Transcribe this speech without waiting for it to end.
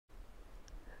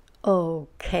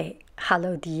Okay,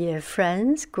 hello dear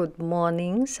friends, good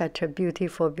morning, such a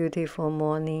beautiful, beautiful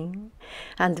morning.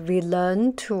 And we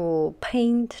learn to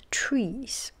paint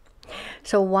trees.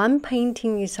 So one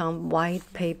painting is on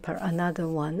white paper, another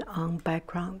one on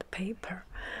background paper.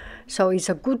 So it's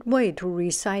a good way to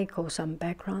recycle some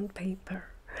background paper.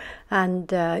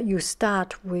 And you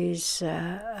start with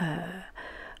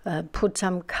put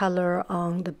some color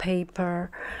on the paper,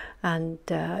 and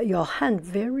your hand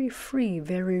very free,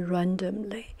 very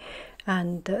randomly,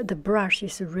 and the brush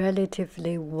is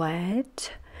relatively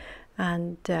wet,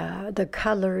 and the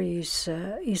color is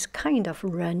kind of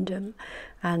random,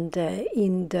 and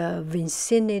in the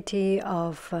vicinity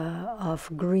of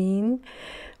green,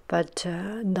 but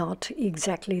not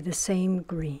exactly the same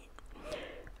green.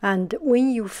 And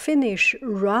when you finish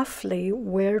roughly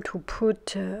where to put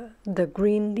the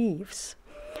green leaves,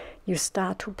 you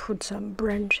start to put some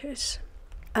branches.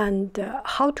 And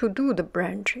how to do the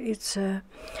branch? It's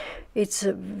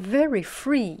very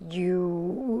free.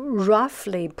 You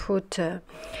roughly put to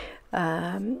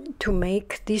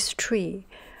make this tree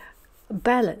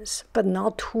balance, but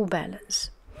not too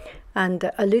balance, and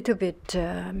a little bit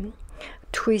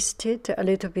twisted, a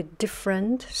little bit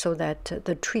different, so that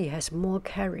the tree has more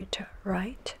character,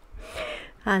 right?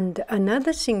 And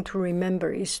another thing to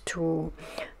remember is to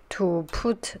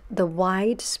put the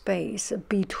wide space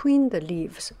between the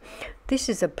leaves. This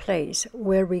is a place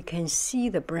where we can see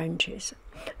the branches,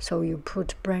 so you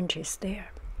put branches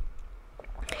there.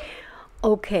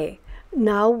 Okay,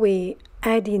 now we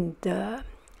add in the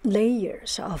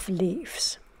layers of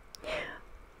leaves.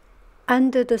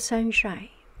 Under the sunshine,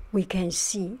 we can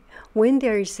see when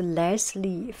there is less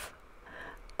leaf,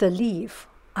 the leaves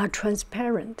are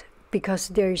transparent because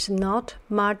there is not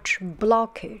much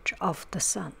blockage of the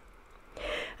sun.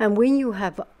 And when you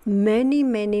have many,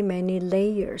 many, many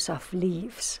layers of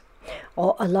leaves,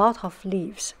 or a lot of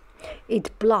leaves,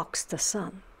 it blocks the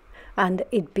sun and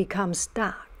it becomes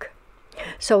dark.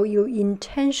 So you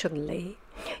intentionally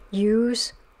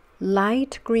use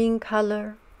light green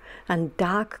color and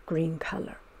dark green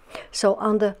color. So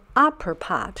on the upper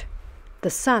part, the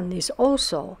sun is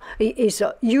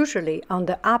usually on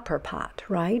the upper part,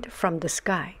 right, from the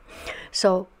sky.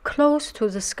 So close to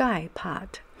the sky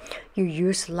part, you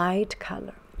use light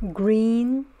color,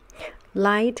 green,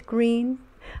 light green,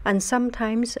 and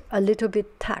sometimes a little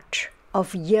bit touch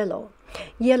of yellow.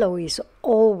 Yellow is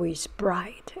always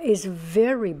bright, is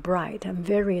very bright and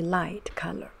very light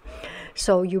color.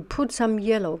 So you put some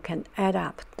yellow can add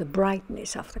up the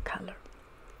brightness of the color.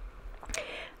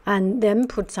 And then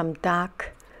put some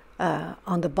dark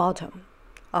on the bottom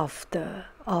of the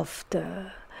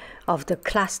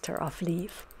cluster of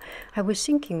leaf. I was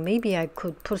thinking maybe I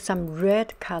could put some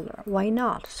red color. Why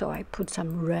not? So I put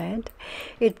some red.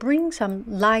 It brings some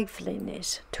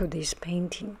liveliness to this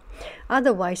painting.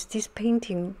 Otherwise, this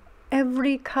painting,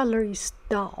 every color is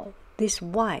dull. This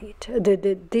white,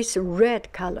 this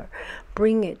red color,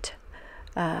 bring it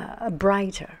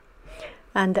brighter.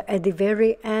 And at the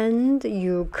very end,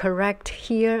 you correct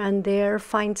here and there,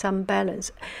 find some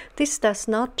balance. This does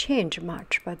not change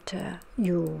much, but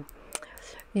you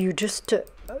just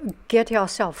get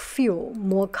yourself feel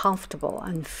more comfortable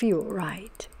and feel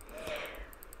right.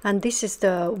 And this is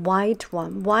the white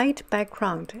one. White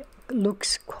background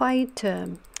looks quite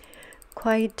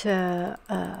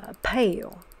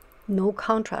pale. No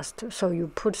contrast, so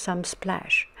you put some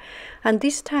splash. And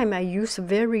this time I use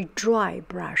very dry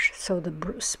brush, so the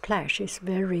splash is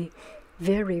very,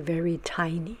 very, very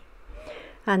tiny.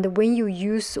 And when you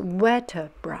use wetter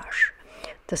brush,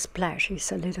 the splash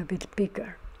is a little bit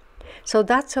bigger. So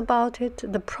that's about it.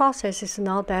 The process is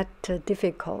not that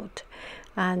difficult.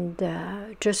 And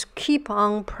just keep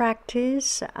on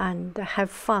practice and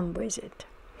have fun with it.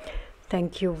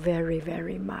 Thank you very,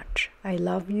 very much. I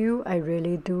love you. I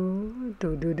really do.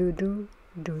 Do.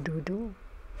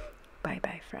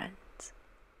 Bye-bye, friend.